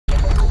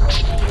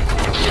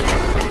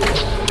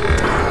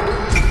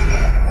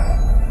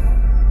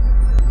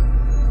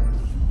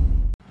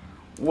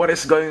What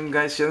is going on,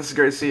 guys? Jens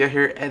Garcia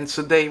here, and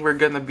today we're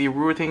gonna be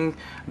rooting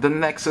the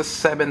Nexus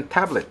 7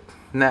 tablet.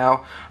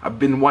 Now, I've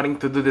been wanting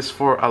to do this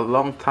for a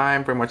long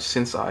time, pretty much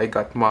since I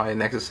got my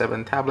Nexus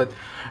 7 tablet,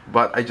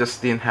 but I just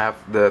didn't have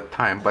the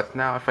time. But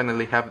now I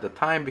finally have the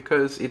time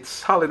because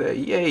it's holiday,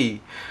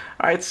 yay!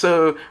 Alright,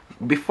 so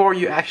before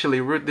you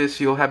actually root this,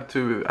 you'll have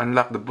to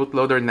unlock the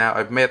bootloader. Now,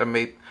 I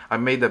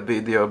made a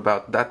video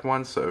about that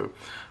one, so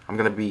I'm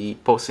gonna be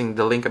posting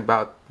the link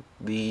about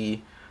the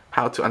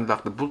how to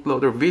unlock the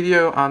bootloader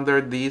video under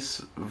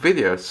these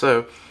videos.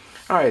 So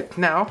alright,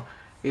 now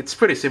it's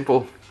pretty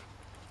simple.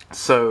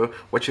 So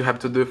what you have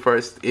to do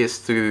first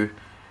is to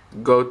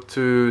go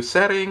to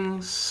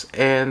settings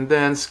and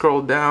then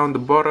scroll down the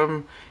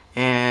bottom,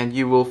 and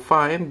you will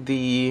find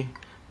the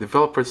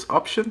developers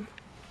option.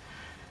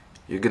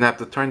 You're gonna have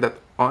to turn that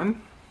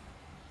on.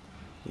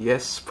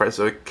 Yes, press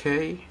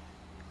OK.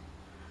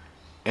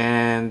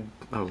 And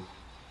alright,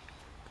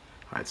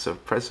 so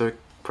press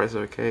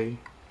OK.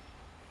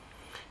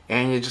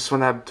 And you just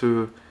want to have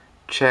to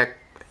check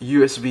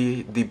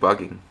USB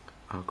debugging.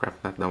 Oh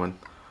crap, not that one.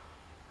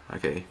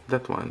 Okay,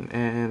 that one,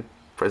 and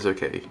press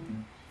OK.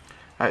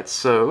 Alright,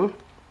 so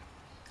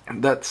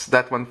that's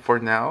that one for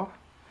now.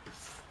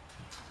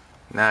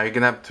 Now you're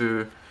gonna have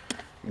to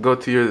go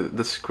to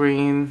the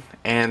screen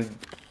and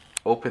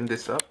open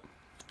this up,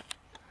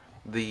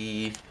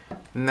 the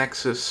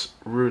Nexus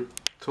root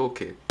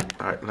toolkit.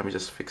 Alright, let me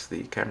just fix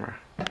the camera.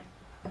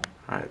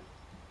 Alright,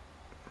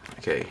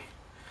 okay.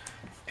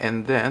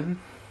 And then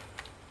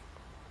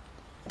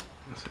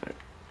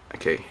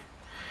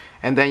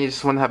you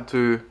just want to have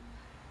to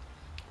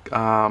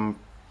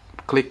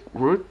click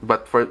root,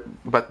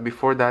 but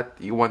before that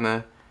you want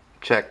to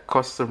check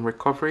custom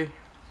recovery.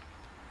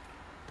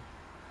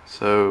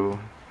 So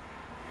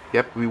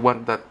yep, we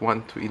want that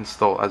one to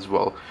install as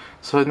well.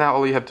 So now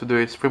all you have to do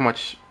is pretty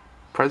much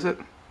press it.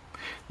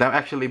 Now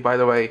actually, by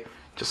the way,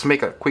 just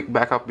make a quick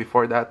backup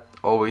before that.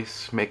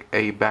 Always make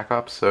a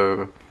backup.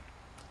 So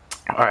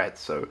alright,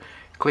 so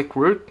click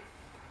root.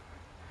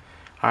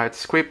 Alright,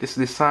 script is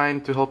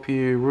designed to help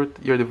you root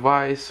your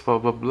device, blah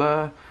blah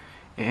blah,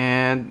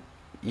 and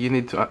you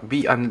need to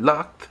be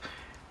unlocked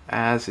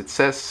as it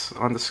says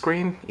on the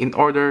screen in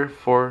order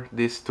for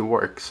this to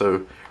work.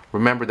 So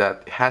remember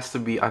that it has to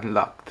be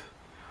unlocked.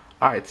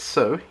 Alright,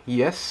 so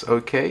yes,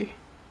 okay.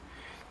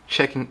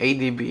 Checking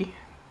ADB.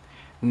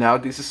 Now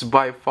this is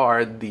by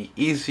far the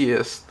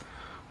easiest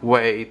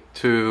way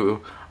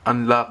to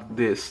unlock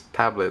this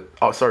tablet.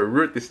 Oh, sorry,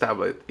 root this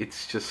tablet.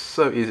 It's just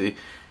so easy.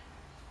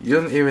 You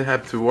don't even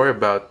have to worry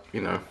about,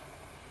 you know,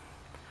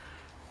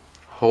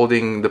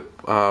 holding the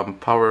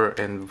power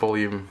and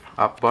volume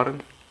up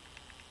button.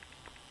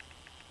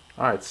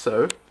 Alright,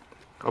 so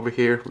over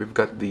here we've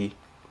got the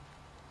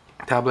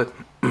tablet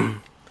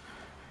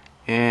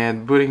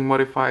and booting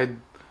modified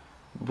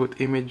boot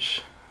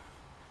image.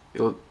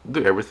 It'll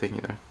do everything,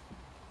 you know.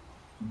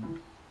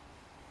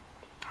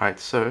 Alright,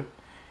 so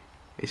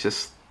it's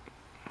just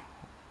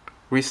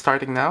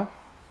restarting now.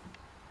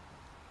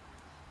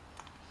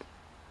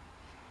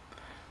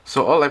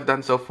 So all I've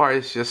done so far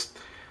is just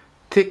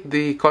tick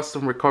the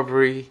custom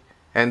recovery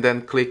and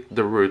then click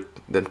the root,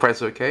 then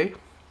press OK,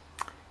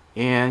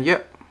 and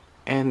yep,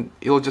 and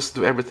it'll just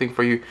do everything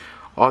for you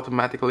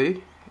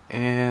automatically,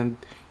 and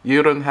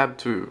you don't have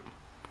to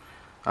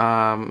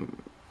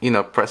you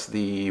know, press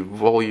the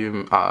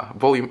volume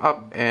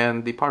up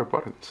and the power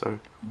button. So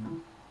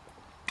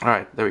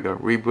alright, there we go.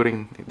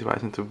 Rebooting the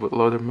device into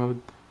bootloader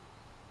mode.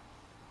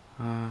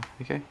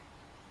 Okay.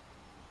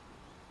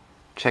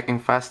 Checking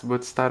fast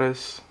boot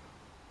status.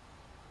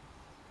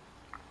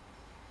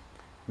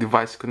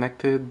 Device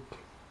connected.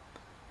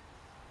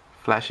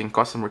 Flashing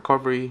custom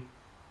recovery.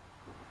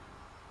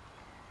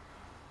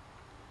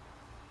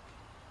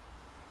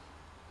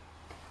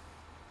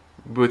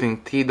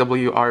 Booting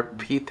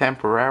TWRP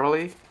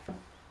temporarily.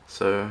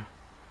 So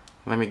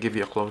let me give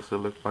you a closer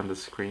look on the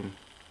screen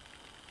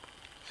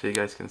so you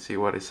guys can see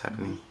what is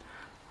happening.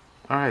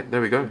 Alright,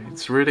 there we go.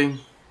 It's rooting.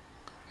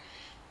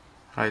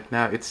 Right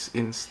now it's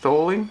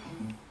installing.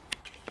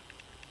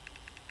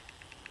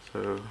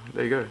 So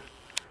there you go.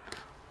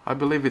 I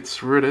believe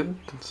it's rooted.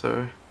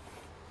 So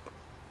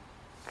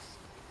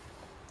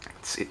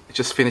it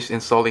just finished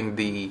installing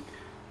the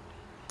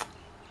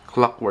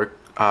clockwork,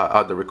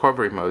 the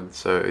recovery mode.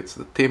 So it's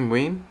the Team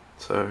Win.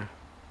 So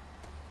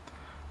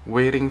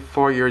waiting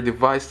for your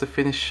device to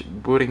finish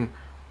booting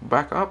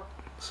back up.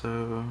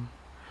 So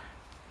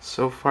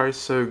far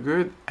so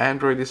good.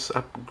 Android is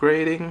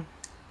upgrading,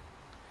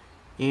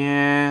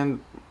 and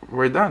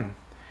we're done.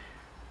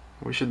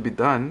 We should be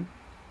done.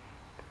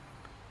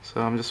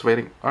 So I'm just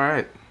waiting.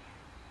 Alright.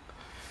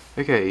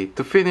 Okay,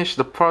 to finish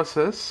the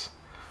process,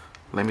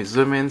 let me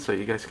zoom in so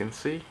you guys can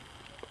see.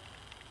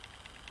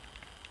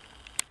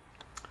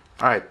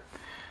 Alright,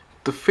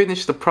 to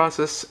finish the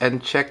process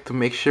and check to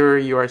make sure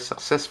you are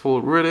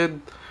successful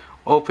rooted,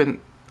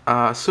 open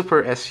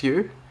Super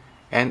SU,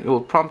 and it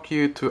will prompt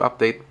you to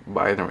update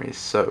binaries.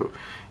 So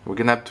we're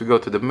gonna have to go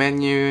to the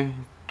menu,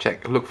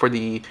 look for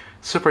the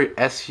Super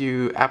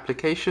SU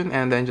application,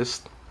 and then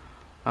just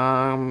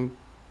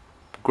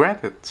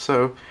granted.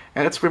 So,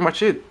 and that's pretty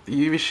much it.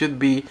 You should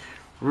be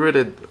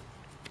rooted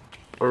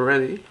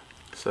already.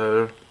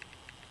 So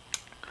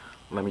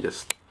let me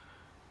just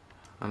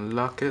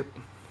unlock it.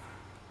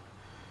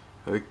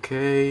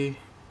 Okay.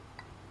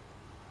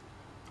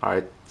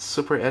 Alright,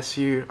 Super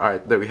SU.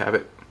 Alright, there we have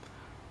it.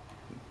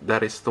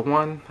 That is the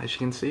one, as you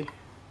can see.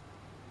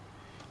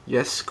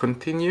 Yes,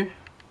 continue.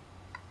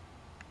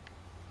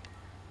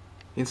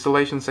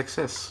 Installation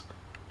success.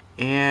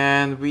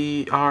 And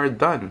we are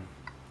done.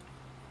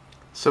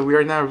 So we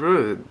are now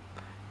rooted.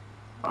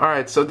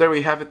 Alright, so there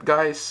we have it,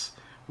 guys.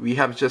 We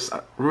have just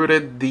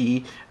rooted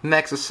the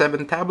Nexus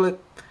 7 tablet.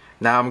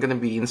 Now I'm going to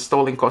be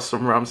installing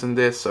custom ROMs in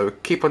this, so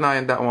keep an eye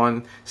on that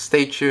one.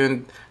 Stay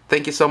tuned.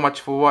 Thank you so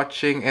much for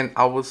watching, and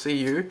I will see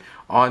you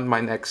on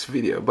my next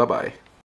video. Bye-bye.